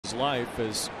his life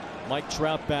as Mike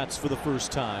Trout bats for the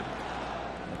first time.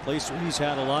 A place where he's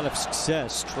had a lot of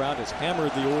success. Trout has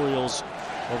hammered the Orioles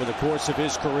over the course of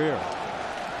his career.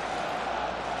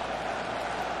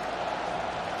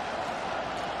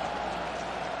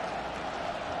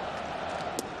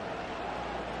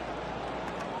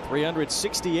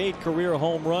 .368 career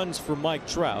home runs for Mike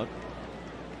Trout.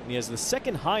 And he has the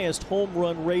second highest home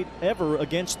run rate ever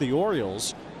against the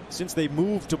Orioles since they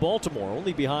moved to Baltimore,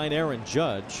 only behind Aaron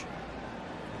Judge.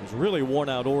 He's really worn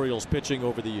out Orioles pitching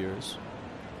over the years.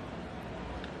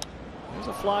 There's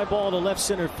a fly ball to left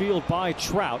center field by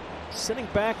Trout. Sitting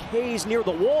back Hayes near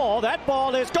the wall. That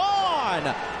ball is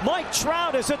gone! Mike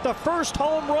Trout has hit the first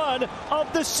home run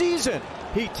of the season.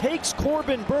 He takes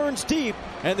Corbin Burnes deep,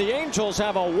 and the Angels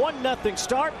have a 1-0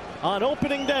 start on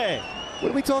opening day. What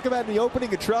do we talk about in the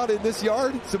opening of Trout in this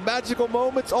yard? Some magical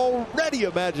moments. Already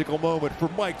a magical moment for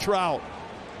Mike Trout.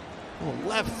 Oh,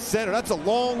 left center. That's a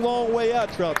long, long way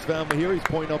out. Trout's family here. He's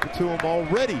pointing up to him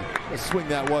already. A swing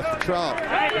that was for Trout.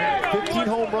 15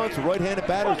 home runs for right-handed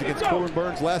batters against Corbin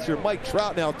Burnes last year. Mike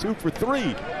Trout now 2 for 3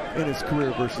 in his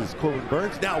career versus Corbin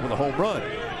Burnes. Now with a home run.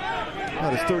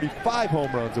 That is 35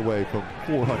 home runs away from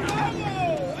 400.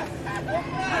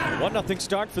 1-0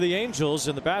 start for the Angels,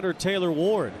 and the batter Taylor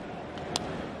Ward.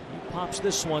 He pops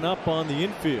this one up on the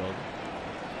infield.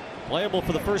 Playable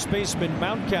for the first baseman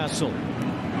Mountcastle.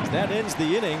 That ends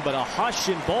the inning, but a hush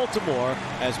in Baltimore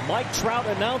as Mike Trout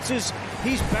announces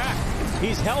he's back.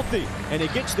 He's healthy, and he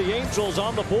gets the Angels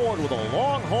on the board with a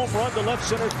long home run to left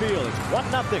center field. It's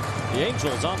 1-0. The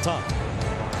Angels on top.